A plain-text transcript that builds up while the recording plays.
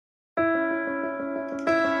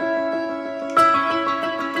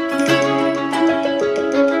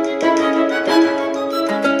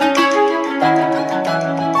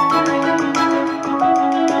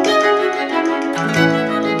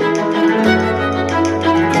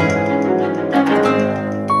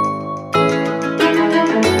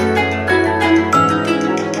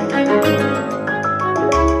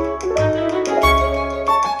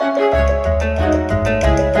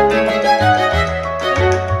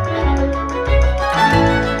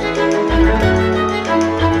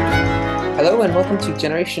welcome to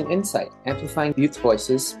Generation Insight, Amplifying Youth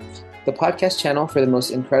Voices, the podcast channel for the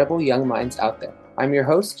most incredible young minds out there. I'm your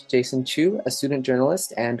host, Jason Chu, a student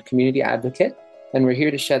journalist and community advocate, and we're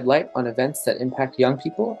here to shed light on events that impact young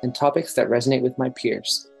people and topics that resonate with my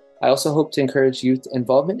peers. I also hope to encourage youth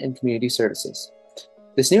involvement in community services.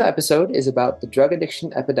 This new episode is about the drug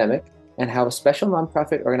addiction epidemic and how a special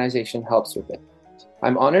nonprofit organization helps with it.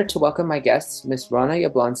 I'm honored to welcome my guests, Ms. Rana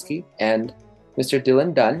Yablonsky and Mr.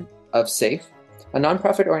 Dylan Dunn of SAFE, a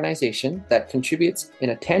nonprofit organization that contributes in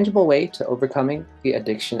a tangible way to overcoming the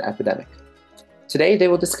addiction epidemic. Today, they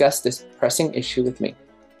will discuss this pressing issue with me.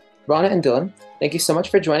 Rana and Dylan, thank you so much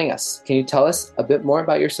for joining us. Can you tell us a bit more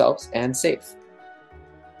about yourselves and SAFE?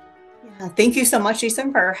 Thank you so much,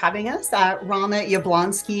 Jason, for having us. Rana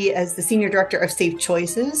Yablonsky as the Senior Director of Safe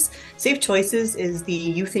Choices. Safe Choices is the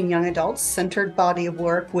youth and young adults centered body of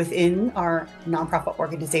work within our nonprofit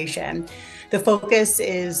organization. The focus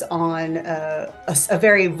is on a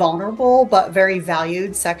very vulnerable but very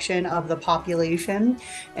valued section of the population,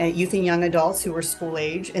 youth and young adults who are school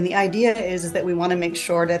age. And the idea is that we want to make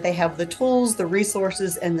sure that they have the tools, the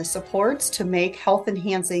resources, and the supports to make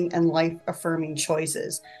health-enhancing and life-affirming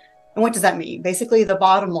choices. And what does that mean? Basically, the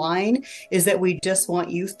bottom line is that we just want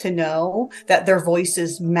youth to know that their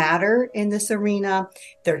voices matter in this arena,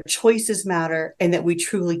 their choices matter, and that we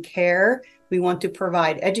truly care. We want to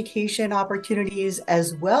provide education opportunities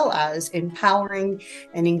as well as empowering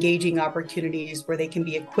and engaging opportunities where they can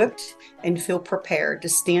be equipped and feel prepared to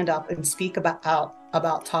stand up and speak about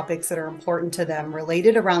topics that are important to them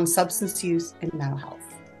related around substance use and mental health.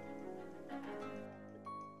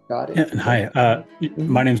 Got it. Yeah, hi,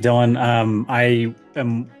 my name's Dylan. I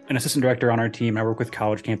am an assistant director on our team. I work with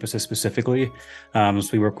college campuses specifically. So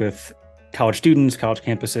we work with college students, college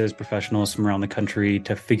campuses, professionals from around the country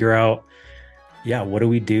to figure out, what do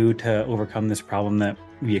we do to overcome this problem that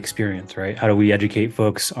we experience, right? How do we educate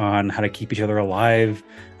folks on how to keep each other alive,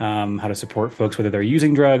 how to support folks, whether they're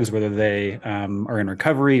using drugs, whether they are in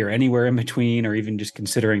recovery or anywhere in between, or even just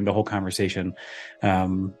considering the whole conversation. A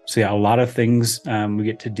lot of things we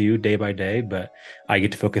get to do day by day, but I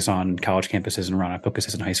get to focus on college campuses and Rana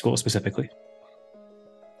focuses in high school specifically.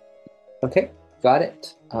 Okay, got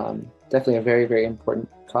it. Definitely a very, very important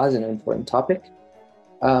cause and an important topic.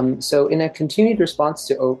 So in a continued response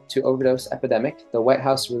to overdose epidemic, the White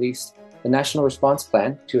House released the National Response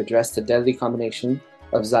Plan to address the deadly combination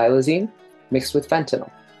of xylazine mixed with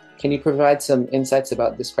fentanyl. Can you provide some insights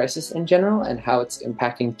about this crisis in general and how it's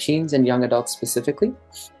impacting teens and young adults specifically?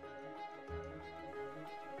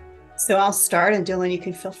 So I'll start, and Dylan, you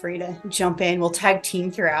can feel free to jump in. We'll tag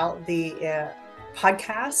team throughout the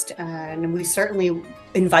podcast, and we certainly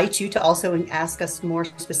invite you to also ask us more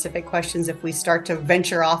specific questions if we start to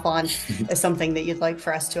venture off on something that you'd like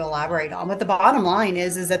for us to elaborate on. But the bottom line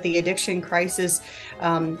is that the addiction crisis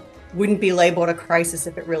wouldn't be labeled a crisis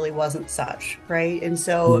if it really wasn't such, right? And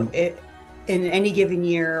so in any given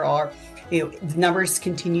year, or the numbers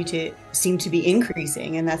continue to seem to be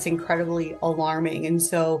increasing, and that's incredibly alarming. And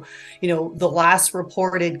so, the last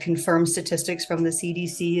reported confirmed statistics from the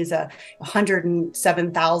CDC is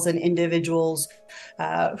 107,000 individuals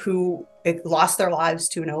who lost their lives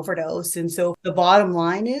to an overdose. And so the bottom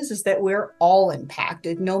line is that we're all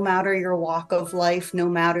impacted, no matter your walk of life, no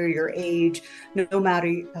matter your age, no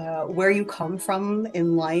matter where you come from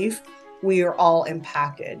in life, we are all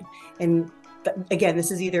impacted. And again,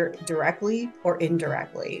 this is either directly or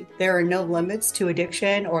indirectly. There are no limits to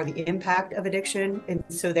addiction or the impact of addiction. And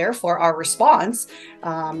so therefore, our response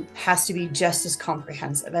has to be just as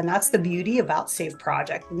comprehensive. And that's the beauty about SAFE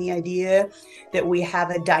Project and the idea that we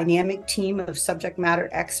have a dynamic team of subject matter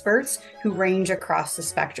experts who range across the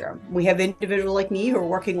spectrum. We have individuals like me who are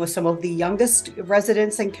working with some of the youngest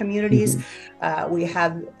residents and communities. We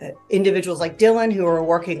have individuals like Dylan who are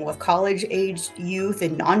working with college-aged youth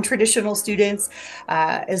and non-traditional students,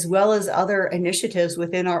 as well as other initiatives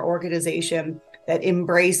within our organization that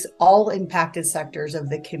embrace all impacted sectors of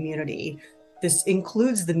the community. This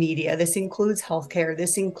includes the media, this includes healthcare,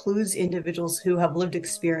 this includes individuals who have lived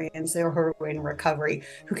experience or who are in recovery,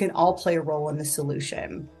 who can all play a role in the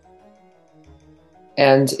solution.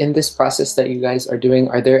 And in this process that you guys are doing,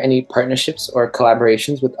 are there any partnerships or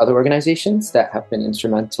collaborations with other organizations that have been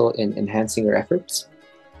instrumental in enhancing your efforts?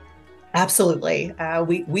 Absolutely.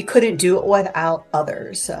 We couldn't do it without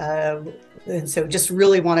others. And so just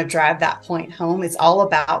really want to drive that point home. It's all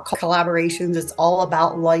about collaborations. It's all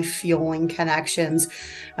about life fueling connections.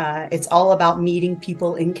 It's all about meeting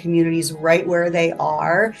people in communities right where they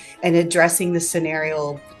are and addressing the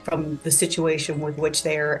scenario from the situation with which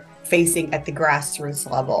they're facing at the grassroots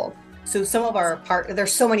level. So some of our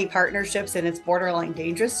there's so many partnerships, and it's borderline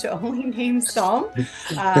dangerous to only name some.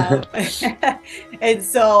 And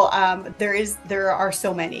so there are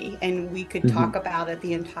so many, and we could talk about it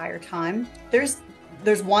the entire time.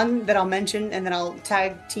 There's one that I'll mention, and then I'll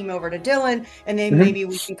tag team over to Dylan, and then maybe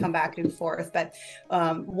we can come back and forth. But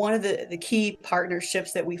one of the key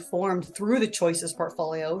partnerships that we formed through the Choices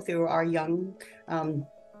portfolio, through our young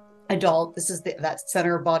adult, this is that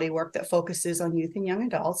center of body work that focuses on youth and young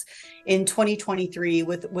adults, in 2023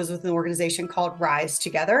 was with an organization called Rise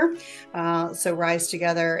Together. So Rise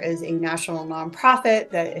Together is a national nonprofit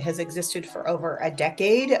that has existed for over a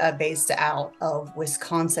decade, based out of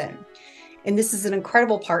Wisconsin. And this is an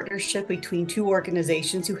incredible partnership between two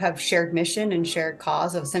organizations who have shared mission and shared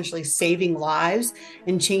cause of essentially saving lives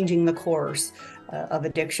and changing the course of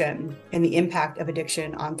addiction and the impact of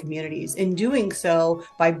addiction on communities. In doing so,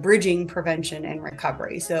 by bridging prevention and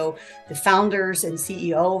recovery. So the founders and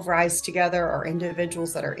CEO of Rise Together are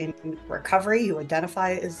individuals that are in recovery, who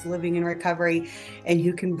identify as living in recovery, and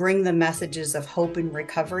who can bring the messages of hope and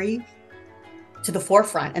recovery to the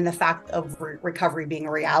forefront, and the fact of recovery being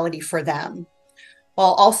a reality for them,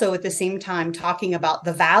 while also at the same time talking about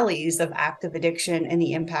the valleys of active addiction and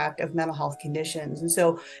the impact of mental health conditions. And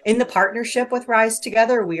so in the partnership with Rise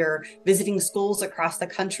Together, we are visiting schools across the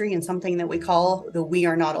country in something that we call the We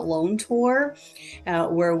Are Not Alone tour,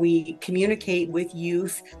 where we communicate with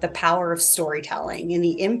youth the power of storytelling and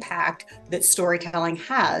the impact that storytelling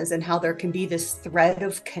has, and how there can be this thread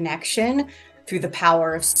of connection through the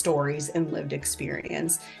power of stories and lived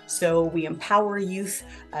experience. So we empower youth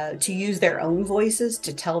to use their own voices,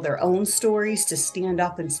 to tell their own stories, to stand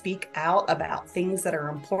up and speak out about things that are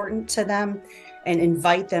important to them, and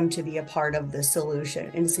invite them to be a part of the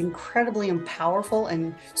solution. And it's incredibly powerful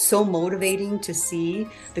and so motivating to see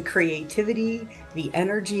the creativity, the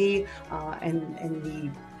energy,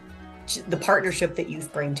 and the partnership that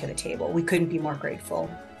youth bring to the table. We couldn't be more grateful.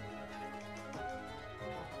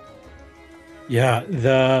 Yeah,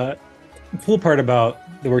 the cool part about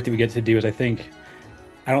the work that we get to do is I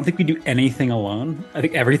don't think we do anything alone. I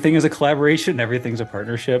think everything is a collaboration, everything's a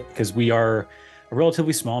partnership, because we are a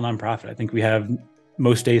relatively small nonprofit. I think we have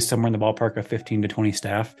most days somewhere in the ballpark of 15 to 20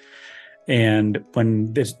 staff. And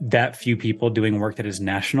when there's that few people doing work that is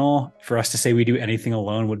national, for us to say we do anything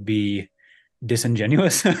alone would be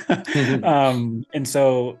disingenuous. And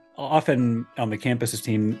so often on the campuses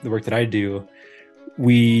team, the work that I do,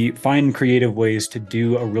 we find creative ways to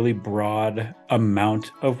do a really broad amount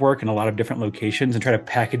of work in a lot of different locations and try to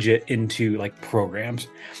package it into like programs.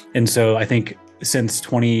 And so I think since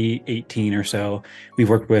 2018 or so, we've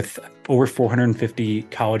worked with over 450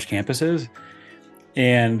 college campuses.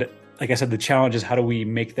 And like I said, the challenge is how do we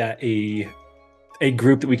make that a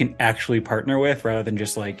group that we can actually partner with, rather than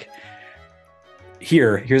just like,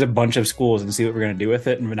 here's a bunch of schools and see what we're going to do with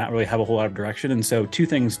it, and not really have a whole lot of direction. And so two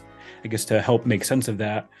things, I guess, to help make sense of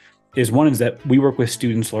that is, one is that we work with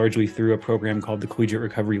students largely through a program called the Collegiate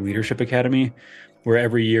Recovery Leadership Academy, where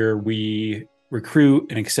every year we recruit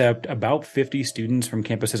and accept about 50 students from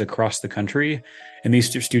campuses across the country. And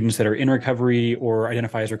these are students that are in recovery or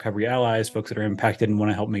identify as recovery allies, folks that are impacted and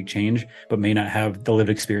want to help make change, but may not have the lived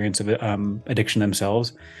experience of addiction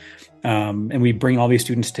themselves. And we bring all these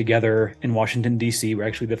students together in Washington, D.C. We're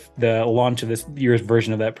actually the launch of this year's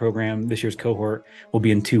version of that program, this year's cohort, will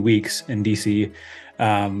be in 2 weeks in D.C.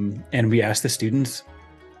 And we ask the students,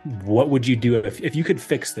 what would you do if you could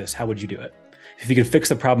fix this? How would you do it? If you could fix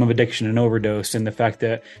the problem of addiction and overdose and the fact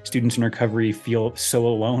that students in recovery feel so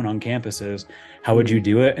alone on campuses, how would you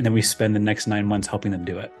do it? And then we spend the next 9 months helping them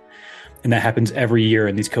do it. And that happens every year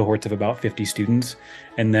in these cohorts of about 50 students.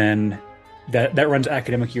 And then that runs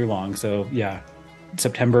academic year long. So yeah,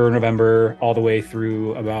 September, November, all the way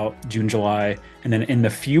through about June, July. And then in the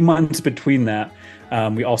few months between that,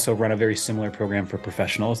 we also run a very similar program for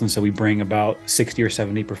professionals. And so we bring about 60 or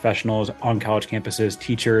 70 professionals on college campuses,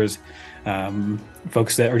 teachers,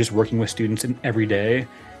 folks that are just working with students in every day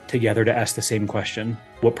together to ask the same question.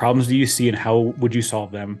 What problems do you see and how would you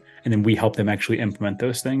solve them? And then we help them actually implement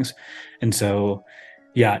those things. And so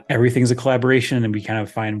yeah, everything's a collaboration, and we kind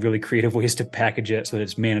of find really creative ways to package it so that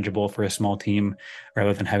it's manageable for a small team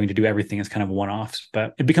rather than having to do everything as kind of one-offs.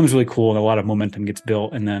 But it becomes really cool, and a lot of momentum gets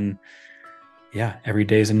built. And then, yeah, every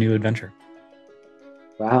day is a new adventure.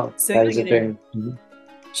 Wow. So that is a very...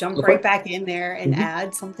 jump right back in there and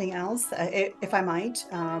add something else, if I might.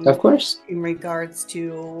 Of course. In regards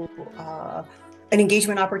to an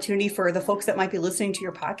engagement opportunity for the folks that might be listening to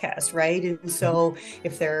your podcast, right? And so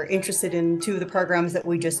if they're interested in two of the programs that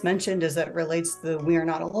we just mentioned as it relates to the We Are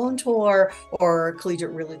Not Alone tour or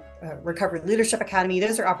Collegiate Recovery Leadership Academy,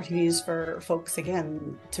 those are opportunities for folks,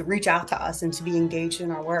 again, to reach out to us and to be engaged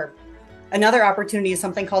in our work. Another opportunity is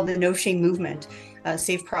something called the No Shame Movement.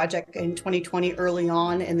 SAFE Project in 2020, early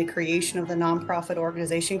on in the creation of the nonprofit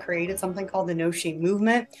organization, created something called the No Shame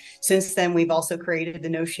Movement. Since then, we've also created the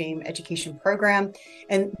No Shame Education Program.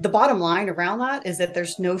 And the bottom line around that is that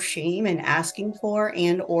there's no shame in asking for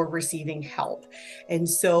and or receiving help. And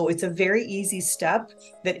so it's a very easy step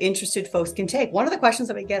that interested folks can take. One of the questions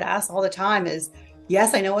that we get asked all the time is,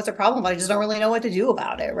 yes, I know it's a problem, but I just don't really know what to do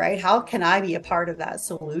about it, right? How can I be a part of that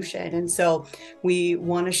solution? And so we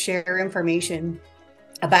want to share information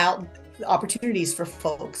about opportunities for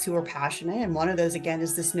folks who are passionate. And one of those, again,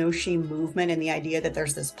 is this No Shame movement and the idea that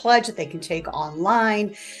there's this pledge that they can take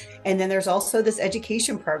online. And then there's also this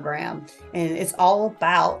education program, and it's all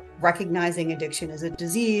about recognizing addiction as a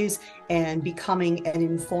disease and becoming an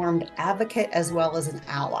informed advocate as well as an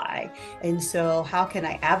ally. And so how can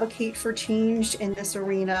I advocate for change in this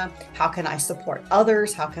arena? How can I support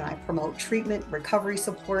others? How can I promote treatment, recovery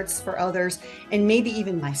supports for others, and maybe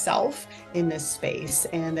even myself in this space?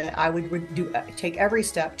 And that I would take every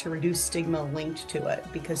step to reduce stigma linked to it,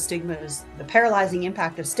 because stigma is the paralyzing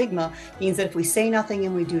impact of stigma means that if we say nothing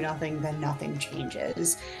and we do nothing, then nothing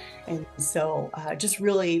changes. And so just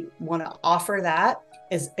really want to offer that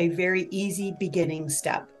as a very easy beginning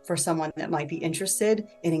step for someone that might be interested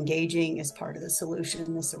in engaging as part of the solution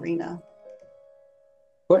in this arena.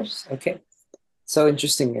 Of course. Okay. So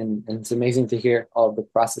interesting. And it's amazing to hear all of the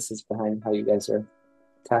processes behind how you guys are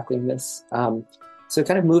tackling this. So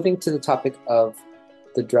kind of moving to the topic of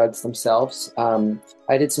the drugs themselves,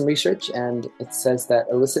 I did some research, and it says that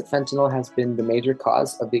illicit fentanyl has been the major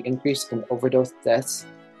cause of the increase in overdose deaths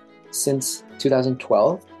since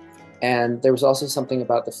 2012. And there was also something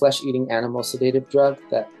about the flesh-eating animal sedative drug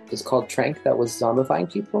that is called Tranq that was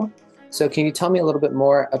zombifying people. So can you tell me a little bit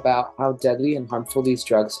more about how deadly and harmful these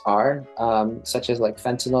drugs are, such as like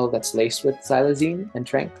fentanyl that's laced with xylazine and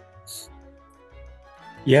Tranq?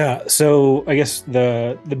 Yeah, so I guess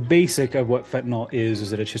the basic of what fentanyl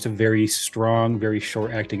is that it's just a very strong, very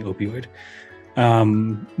short-acting opioid.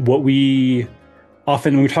 What we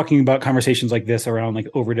often, when we're talking about conversations like this around like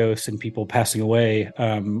overdose and people passing away,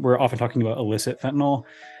 we're often talking about illicit fentanyl.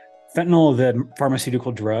 Fentanyl, the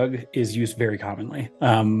pharmaceutical drug, is used very commonly.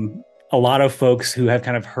 A lot of folks who have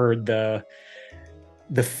kind of heard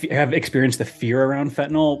have experienced the fear around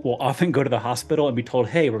fentanyl will often go to the hospital and be told,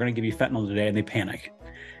 hey, we're going to give you fentanyl today, and they panic.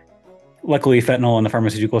 Luckily, fentanyl in the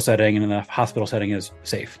pharmaceutical setting and in the hospital setting is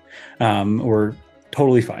safe. We're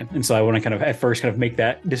totally fine. And so I want to kind of at first kind of make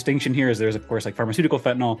that distinction here, as there's of course like pharmaceutical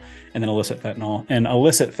fentanyl and then illicit fentanyl. And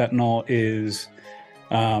illicit fentanyl is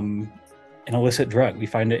an illicit drug. We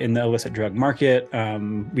find it in the illicit drug market.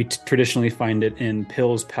 We traditionally find it in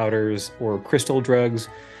pills, powders, or crystal drugs.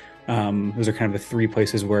 Those are kind of the three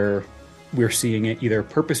places where we're seeing it either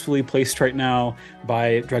purposefully placed right now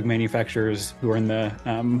by drug manufacturers who are in the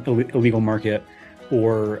illegal market,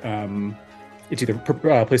 or it's either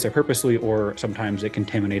placed there purposely, or sometimes it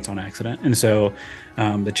contaminates on accident. And so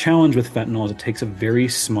the challenge with fentanyl is it takes a very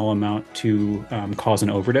small amount to cause an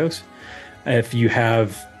overdose if you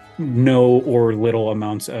have no or little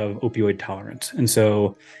amounts of opioid tolerance. And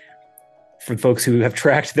so for folks who have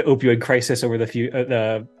tracked the opioid crisis over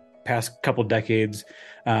the past couple decades,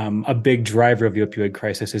 a big driver of the opioid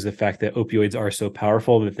crisis is the fact that opioids are so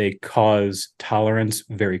powerful that they cause tolerance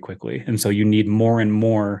very quickly. And so you need more and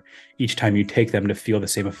more each time you take them to feel the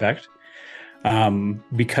same effect.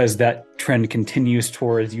 Because that trend continues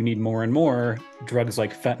towards you need more and more, drugs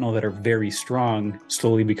like fentanyl that are very strong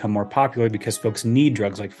slowly become more popular because folks need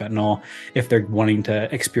drugs like fentanyl if they're wanting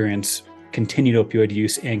to experience continued opioid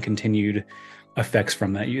use and continued effects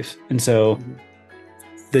from that use. And so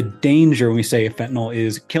the danger when we say fentanyl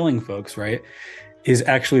is killing folks, right, is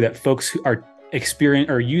actually that folks who are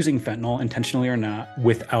using fentanyl intentionally or not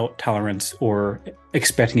without tolerance or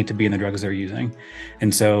expecting it to be in the drugs they're using.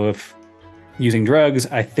 And so if using drugs,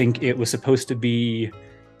 I think it was supposed to be,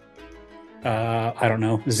 I don't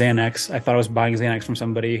know, Xanax. I thought I was buying Xanax from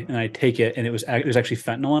somebody and I take it and it was actually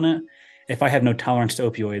fentanyl in it. If I have no tolerance to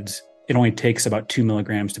opioids, it only takes about 2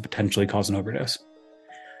 milligrams to potentially cause an overdose.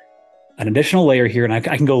 An additional layer here, and I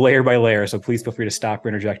can go layer by layer, so please feel free to stop or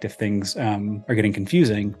interject if things are getting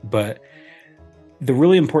confusing. But the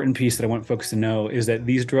really important piece that I want folks to know is that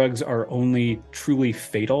these drugs are only truly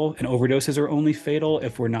fatal, and overdoses are only fatal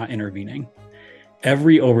if we're not intervening.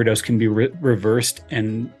 Every overdose can be reversed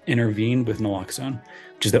and intervened with naloxone.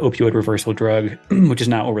 which is the opioid reversal drug, which is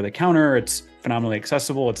not over the counter. It's phenomenally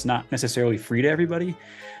accessible. It's not necessarily free to everybody,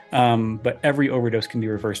 but every overdose can be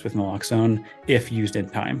reversed with naloxone if used in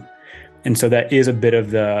time. And so that is a bit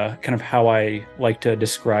of the kind of how I like to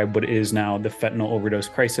describe what is now the fentanyl overdose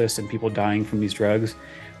crisis and people dying from these drugs,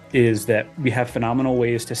 is that we have phenomenal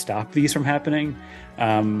ways to stop these from happening.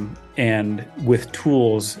 And with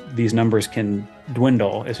tools, these numbers can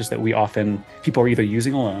dwindle. It's just that people are either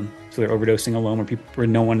using alone, so they're overdosing alone where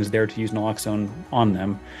no one is there to use naloxone on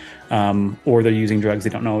them, or they're using drugs they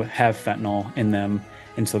don't know have fentanyl in them.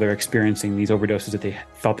 And so they're experiencing these overdoses that they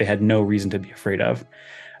felt they had no reason to be afraid of.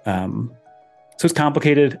 So it's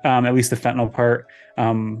complicated, at least the fentanyl part.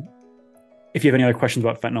 If you have any other questions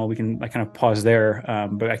about fentanyl, we can kind of pause there,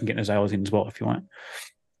 but I can get into xylazine as well if you want.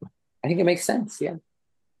 I think it makes sense. Yeah.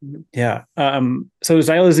 Mm-hmm. Yeah. So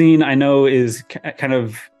xylazine, I know, is kind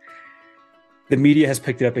of, the media has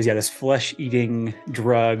picked it up as, this flesh-eating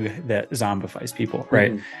drug that zombifies people,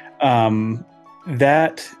 right? Mm-hmm.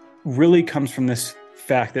 That really comes from this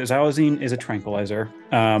fact that xylazine is a tranquilizer.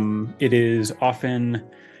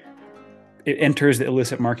 It enters the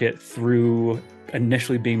illicit market through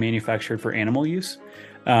initially being manufactured for animal use.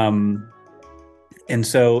 And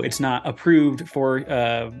so it's not approved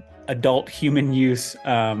for adult human use.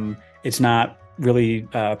 It's not really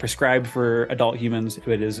prescribed for adult humans.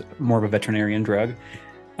 It is more of a veterinarian drug.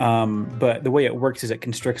 But the way it works is it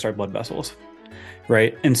constricts our blood vessels,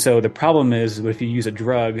 right? And so the problem is if you use a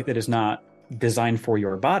drug that is not designed for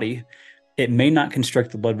your body, it may not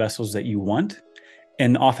constrict the blood vessels that you want.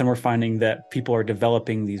 And often we're finding that people are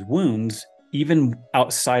developing these wounds even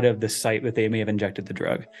outside of the site that they may have injected the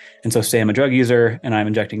drug. And so say I'm a drug user and I'm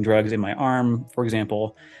injecting drugs in my arm, for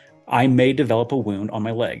example, I may develop a wound on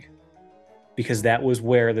my leg because that was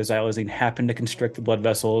where the xylazine happened to constrict the blood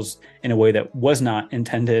vessels in a way that was not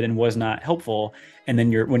intended and was not helpful. And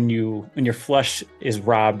then when your flesh is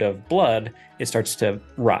robbed of blood, it starts to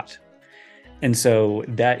rot. And so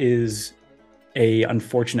that is a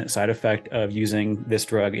unfortunate side effect of using this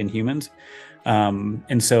drug in humans.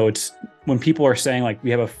 And so it's when people are saying like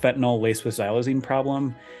we have a fentanyl laced with xylazine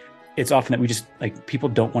problem, it's often that we just people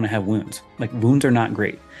don't want to have wounds. Like wounds are not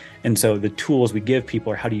great. And so the tools we give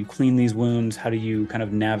people are how do you clean these wounds? How do you kind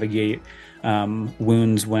of navigate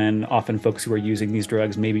wounds when often folks who are using these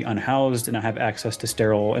drugs may be unhoused and not have access to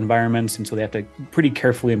sterile environments. And so they have to pretty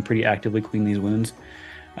carefully and pretty actively clean these wounds.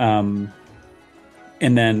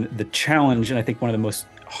 And then the challenge, and I think one of the most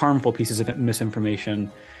harmful pieces of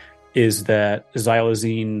misinformation, is that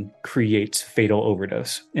xylazine creates fatal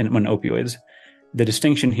overdose when opioids. The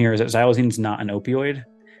distinction here is that xylazine is not an opioid.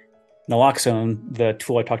 Naloxone, the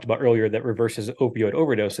tool I talked about earlier that reverses opioid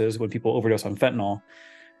overdoses when people overdose on fentanyl,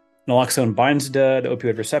 naloxone binds to the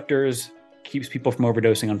opioid receptors, keeps people from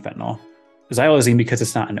overdosing on fentanyl. Xylazine, because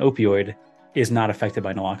it's not an opioid, is not affected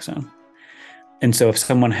by naloxone. And so if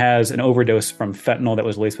someone has an overdose from fentanyl that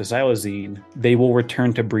was laced with xylazine, they will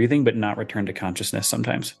return to breathing, but not return to consciousness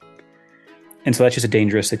sometimes. And so that's just a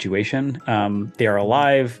dangerous situation. They are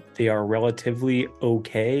alive. They are relatively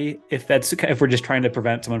okay if we're just trying to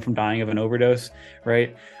prevent someone from dying of an overdose,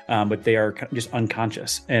 right? But they are just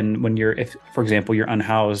unconscious. And when if, for example, you're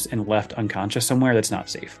unhoused and left unconscious somewhere, that's not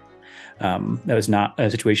safe. That is not a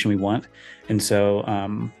situation we want. And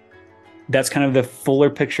so that's kind of the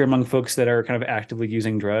fuller picture among folks that are kind of actively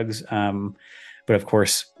using drugs. But of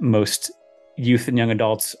course, most youth and young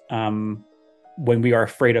adults, when we are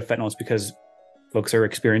afraid of fentanyl, it's because folks are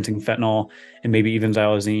experiencing fentanyl and maybe even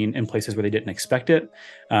xylazine in places where they didn't expect it.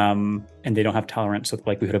 And they don't have tolerance, so the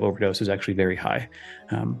likelihood of overdose is actually very high.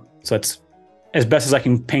 So that's as best as I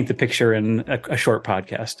can paint the picture in a short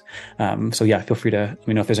podcast. So yeah, feel free to let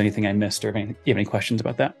me know if there's anything I missed or if you have any questions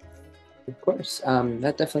about that. Of course.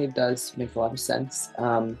 That definitely does make a lot of sense.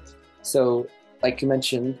 So like you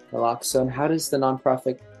mentioned, naloxone, how does the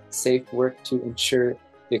nonprofit SAFE work to ensure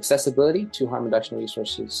the accessibility to harm reduction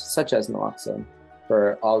resources such as naloxone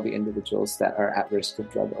for all the individuals that are at risk of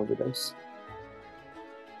drug overdose?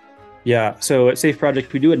 Yeah, so at Safe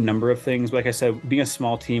Project, we do a number of things. Like I said, being a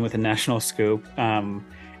small team with a national scope,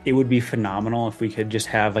 it would be phenomenal if we could just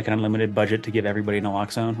have like an unlimited budget to give everybody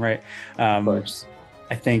naloxone, right? Of course.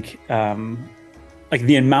 I think like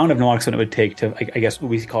the amount of naloxone it would take to, I guess what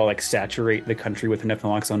we call like saturate the country with enough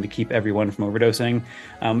naloxone to keep everyone from overdosing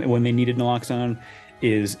when they needed naloxone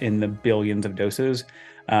is in the billions of doses.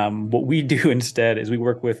 What we do instead is we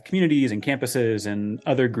work with communities and campuses and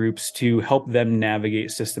other groups to help them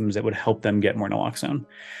navigate systems that would help them get more naloxone.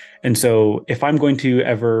 And so if I'm going to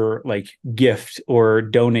ever like gift or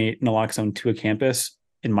donate naloxone to a campus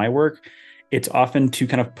in my work, it's often to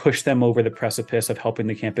kind of push them over the precipice of helping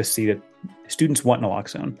the campus see that students want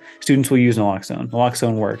naloxone. Students will use naloxone.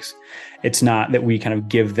 Naloxone works. It's not that we kind of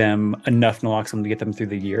give them enough naloxone to get them through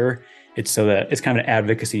the year. It's so that it's kind of an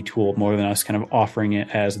advocacy tool more than us kind of offering it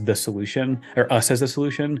as the solution or us as the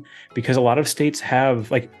solution, because a lot of states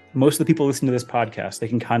have, like most of the people listening to this podcast, they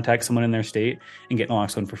can contact someone in their state and get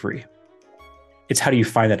naloxone for free. It's how do you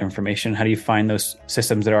find that information? How do you find those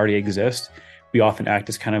systems that already exist? We often act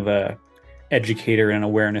as kind of a educator and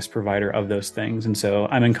awareness provider of those things. And so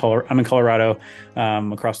I'm in Colorado,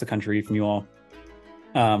 across the country from you all.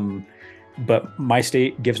 But my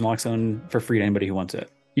state gives naloxone for free to anybody who wants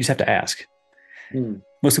it. You just have to ask.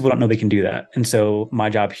 Most people don't know they can do that. And so my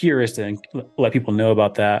job here is to let people know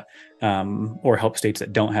about that, or help states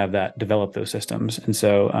that don't have that develop those systems. And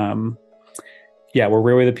so, yeah, we're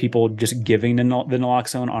rarely the people just giving the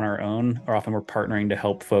naloxone on our own, or often we're partnering to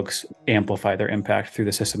help folks amplify their impact through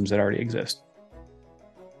the systems that already exist.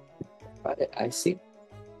 Got it. I see.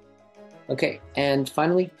 Okay. And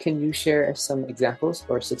finally, can you share some examples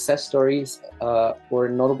or success stories or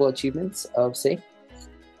notable achievements of SAFE?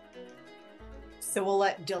 So we'll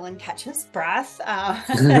let Dylan catch his breath.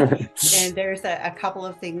 And there's a couple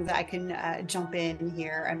of things I can jump in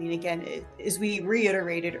here. I mean, again, as we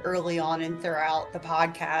reiterated early on and throughout the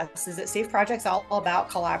podcast, is that SAFE Project's all about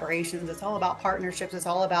collaborations. It's all about partnerships. It's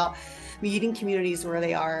all about meeting communities where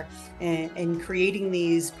they are and creating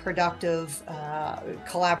these productive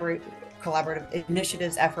collaborative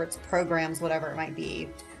initiatives, efforts, programs, whatever it might be.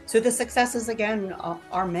 So the successes, again,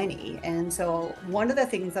 are many. And so one of the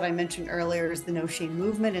things that I mentioned earlier is the No Shame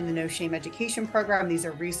movement and the No Shame education program. These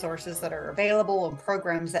are resources that are available and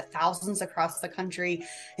programs that thousands across the country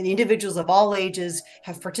and individuals of all ages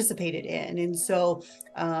have participated in. And so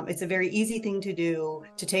it's a very easy thing to do,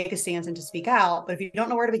 to take a stance and to speak out. But if you don't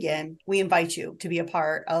know where to begin, we invite you to be a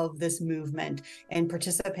part of this movement and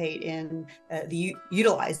participate in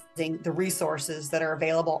utilizing the resources that are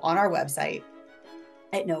available on our website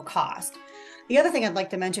at no cost. The other thing I'd like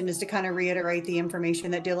to mention is to kind of reiterate the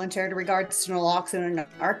information that Dylan shared in regards to naloxone and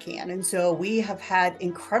Narcan. And so we have had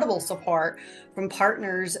incredible support from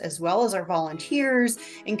partners as well as our volunteers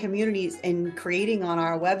and communities in creating on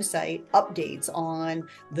our website updates on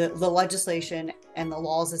the legislation and the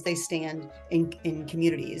laws as they stand in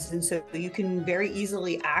communities. And so you can very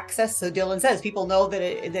easily access. So Dylan says people know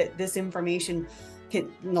that this information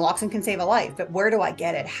naloxone can save a life, but where do I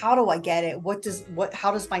get it? How do I get it?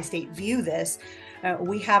 How does my state view this?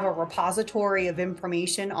 We have a repository of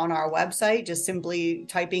information on our website. Just simply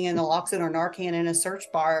typing in naloxone or Narcan in a search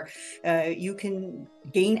bar, you can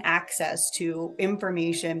gain access to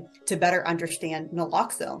information to better understand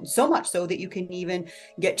naloxone. So much so that you can even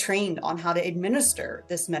get trained on how to administer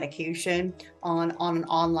this medication on an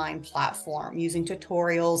online platform using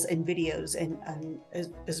tutorials and videos, and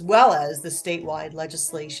as well as the statewide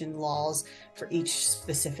legislation laws for each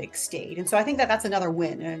specific state. And so I think that that's another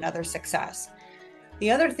win and another success. The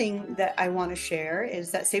other thing that I want to share is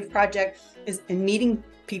that SAFE Project is in meeting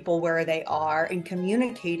people where they are and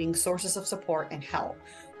communicating sources of support and help.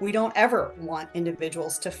 We don't ever want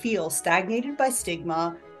individuals to feel stagnated by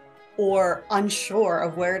stigma or unsure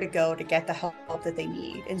of where to go to get the help that they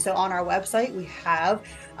need. And so on our website, we have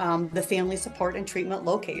the Family Support and Treatment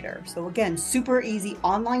Locator. So again, super easy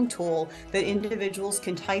online tool that individuals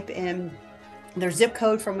can type in their zip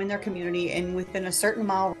code from in their community, and within a certain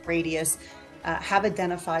mile radius, have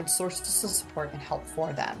identified sources of support and help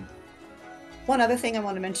for them. One other thing I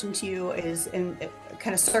want to mention to you is, in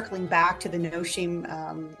kind of circling back to the No Shame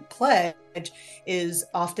pledge, is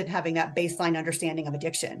often having that baseline understanding of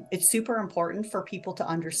addiction. It's super important for people to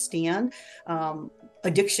understand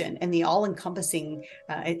addiction and the all-encompassing.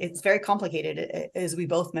 It's very complicated, as we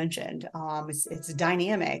both mentioned. It's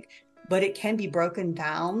dynamic, but it can be broken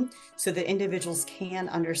down so that individuals can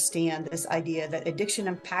understand this idea that addiction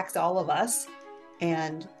impacts all of us,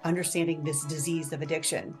 and understanding this disease of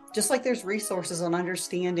addiction. Just like there's resources on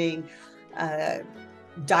understanding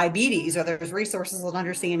diabetes, or there's resources on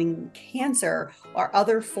understanding cancer or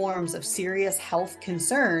other forms of serious health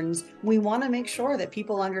concerns, we want to make sure that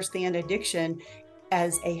people understand addiction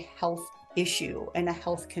as a health issue and a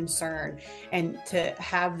health concern, and to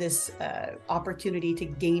have this opportunity to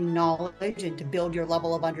gain knowledge and to build your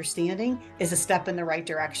level of understanding is a step in the right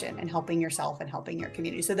direction and helping yourself and helping your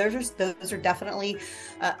community. So those are definitely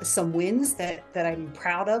some wins that I'm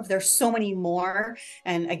proud of. There's so many more,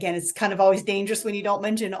 and again, it's kind of always dangerous when you don't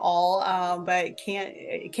mention all, but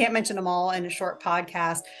can't mention them all in a short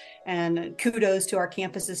podcast. And kudos to our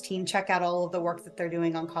campuses team. Check out all of the work that they're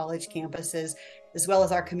doing on college campuses, as well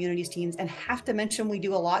as our communities teams. And have to mention, we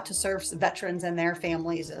do a lot to serve veterans and their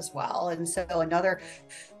families as well. And so another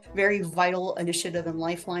very vital initiative and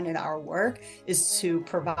lifeline in our work is to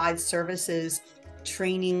provide services,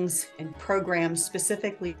 trainings, and programs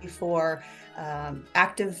specifically for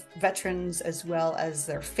active veterans, as well as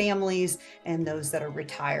their families and those that are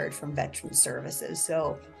retired from veteran services.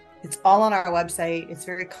 So it's all on our website. It's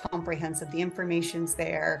very comprehensive. The information's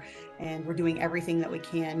there, and we're doing everything that we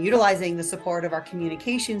can, utilizing the support of our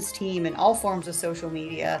communications team and all forms of social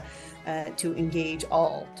media to engage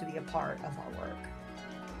all to be a part of our work.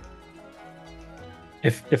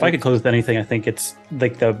 If I could close with anything, I think it's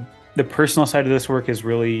like the personal side of this work is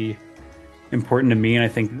really important to me. And I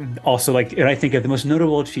think also, like, and I think of the most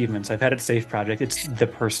notable achievements I've had at Safe Project, it's the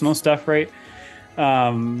personal stuff, right?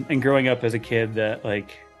 And growing up as a kid, that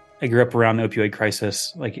like I grew up around the opioid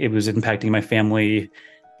crisis, like it was impacting my family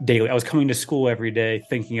daily. I was coming to school every day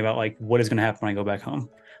thinking about like, what is going to happen when I go back home?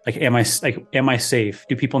 Like, am I safe?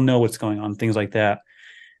 Do people know what's going on? Things like that.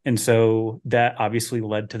 And so that obviously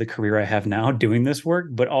led to the career I have now doing this work,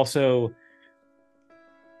 but also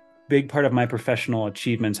big part of my professional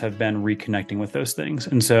achievements have been reconnecting with those things.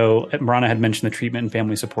 And so Marana had mentioned the treatment and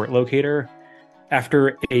family support locator.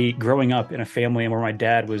 After growing up in a family where my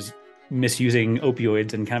dad was misusing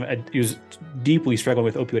opioids and he was deeply struggling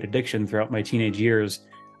with opioid addiction throughout my teenage years,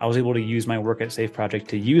 I was able to use my work at Safe Project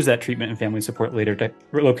to use that treatment and family support locator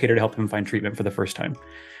to help him find treatment for the first time.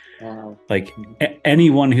 Wow. Like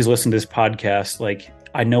anyone who's listened to this podcast, like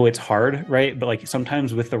I know it's hard, right? But like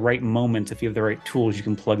sometimes with the right moments, if you have the right tools, you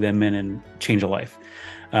can plug them in and change a life.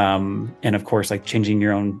 And of course, like changing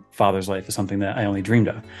your own father's life is something that I only dreamed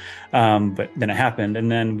of. But then it happened.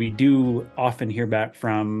 And then we do often hear back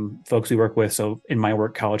from folks we work with. So in my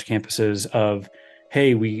work, college campuses of,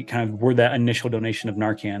 hey, we kind of were that initial donation of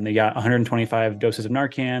Narcan. They got 125 doses of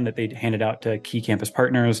Narcan that they handed out to key campus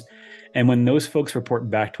partners. And when those folks report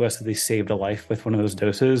back to us that they saved a life with one of those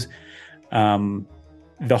doses,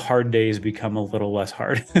 the hard days become a little less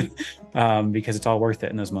hard because it's all worth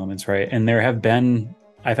it in those moments, right? And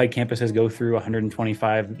I've had campuses go through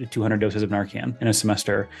 125 to 200 doses of Narcan in a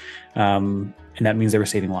semester. And that means they were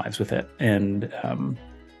saving lives with it. And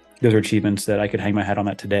those are achievements that I could hang my hat on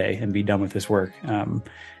that today and be done with this work and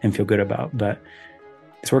feel good about. But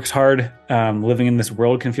this work's hard. Living in this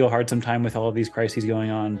world can feel hard sometimes with all of these crises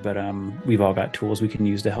going on, but we've all got tools we can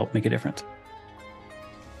use to help make a difference.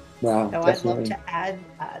 Wow, so I'd love to add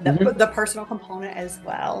the personal component as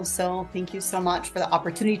well. So thank you so much for the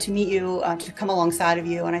opportunity to meet you, to come alongside of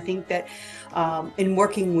you. And I think that in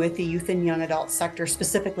working with the youth and young adult sector,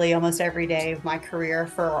 specifically almost every day of my career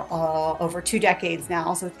for over 2 decades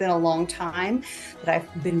now, so it's been a long time, that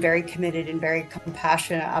I've been very committed and very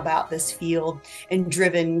compassionate about this field and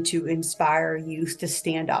driven to inspire youth to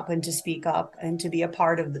stand up and to speak up and to be a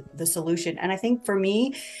part of the solution. And I think for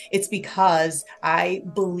me, it's because I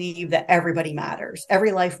believe that everybody matters.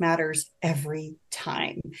 Every life matters every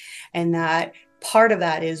time. And that part of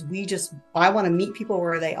that is I want to meet people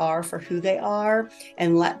where they are for who they are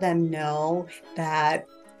and let them know that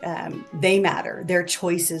they matter, their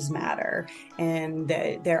choices matter, and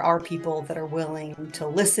that there are people that are willing to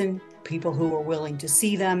listen, people who are willing to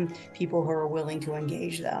see them, people who are willing to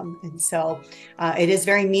engage them. And so it is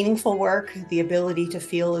very meaningful work, the ability to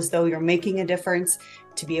feel as though you're making a difference,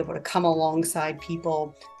 to be able to come alongside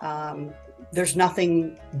people. There's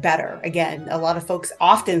nothing better. Again, a lot of folks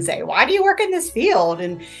often say, why do you work in this field?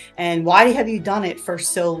 And why have you done it for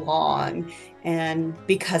so long? And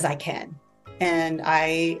because I can. And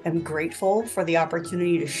I am grateful for the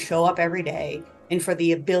opportunity to show up every day, and for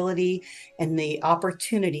the ability and the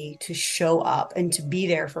opportunity to show up and to be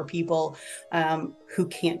there for people who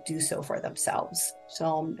can't do so for themselves.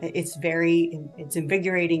 So it's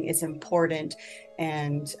invigorating, it's important,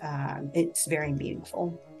 and it's very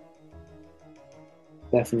meaningful.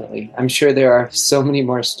 Definitely. I'm sure there are so many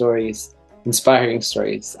more stories, inspiring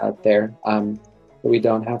stories out there. But we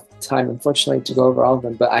don't have time, unfortunately, to go over all of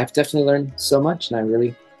them. But I've definitely learned so much, and I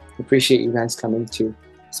really appreciate you guys coming to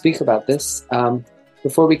speak about this.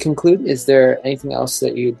 Before we conclude, is there anything else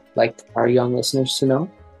that you'd like our young listeners to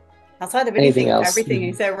know? Outside of everything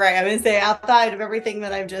you said, right? I'm going to say outside of everything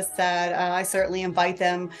that I've just said, I certainly invite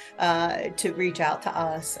them to reach out to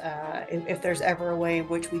us if there's ever a way in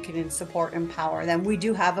which we can support, empower them. We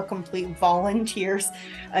do have a complete volunteers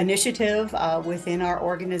initiative within our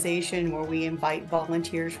organization where we invite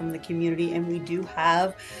volunteers from the community, and we do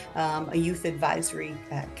have a youth advisory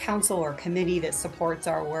council or committee that supports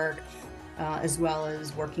our work, as well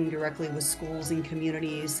as working directly with schools and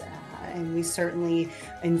communities And we certainly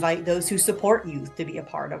invite those who support youth to be a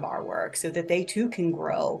part of our work so that they too can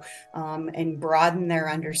grow and broaden their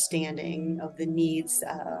understanding of the needs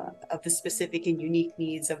of the specific and unique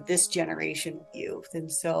needs of this generation of youth.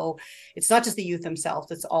 And so it's not just the youth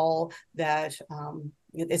themselves, it's all that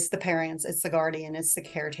it's the parents, it's the guardian, it's the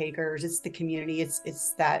caretakers, it's the community,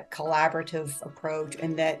 it's that collaborative approach,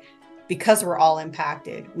 and that because we're all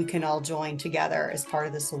impacted, we can all join together as part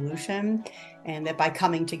of the solution, and that by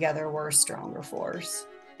coming together, we're a stronger force.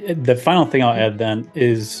 The final thing I'll add then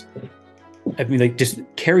is, I mean, like, just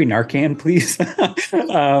carry Narcan, please.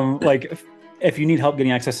 Like, if you need help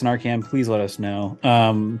getting access to Narcan, please let us know.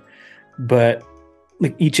 But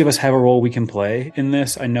like, each of us have a role we can play in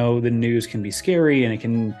this. I know the news can be scary, and it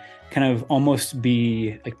can kind of almost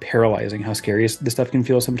be like paralyzing how scary this stuff can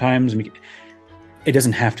feel sometimes. I mean, it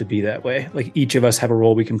doesn't have to be that way. Like, each of us have a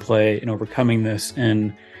role we can play in overcoming this,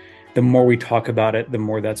 and the more we talk about it, the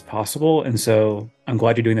more that's possible. And so I'm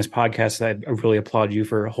glad you're doing this podcast. I really applaud you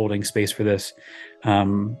for holding space for this.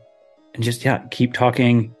 And just, keep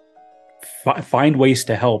talking, find ways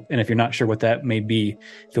to help. And if you're not sure what that may be,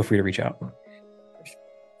 feel free to reach out.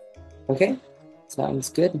 Okay, sounds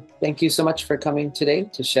good. Thank you so much for coming today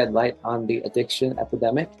to shed light on the addiction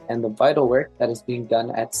epidemic and the vital work that is being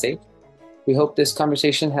done at SAFE. We hope this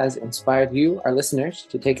conversation has inspired you, our listeners,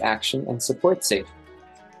 to take action and support SAFE.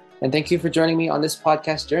 And thank you for joining me on this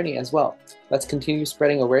podcast journey as well. Let's continue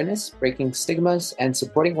spreading awareness, breaking stigmas, and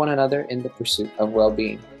supporting one another in the pursuit of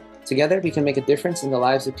well-being. Together, we can make a difference in the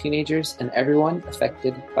lives of teenagers and everyone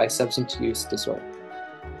affected by substance use disorder.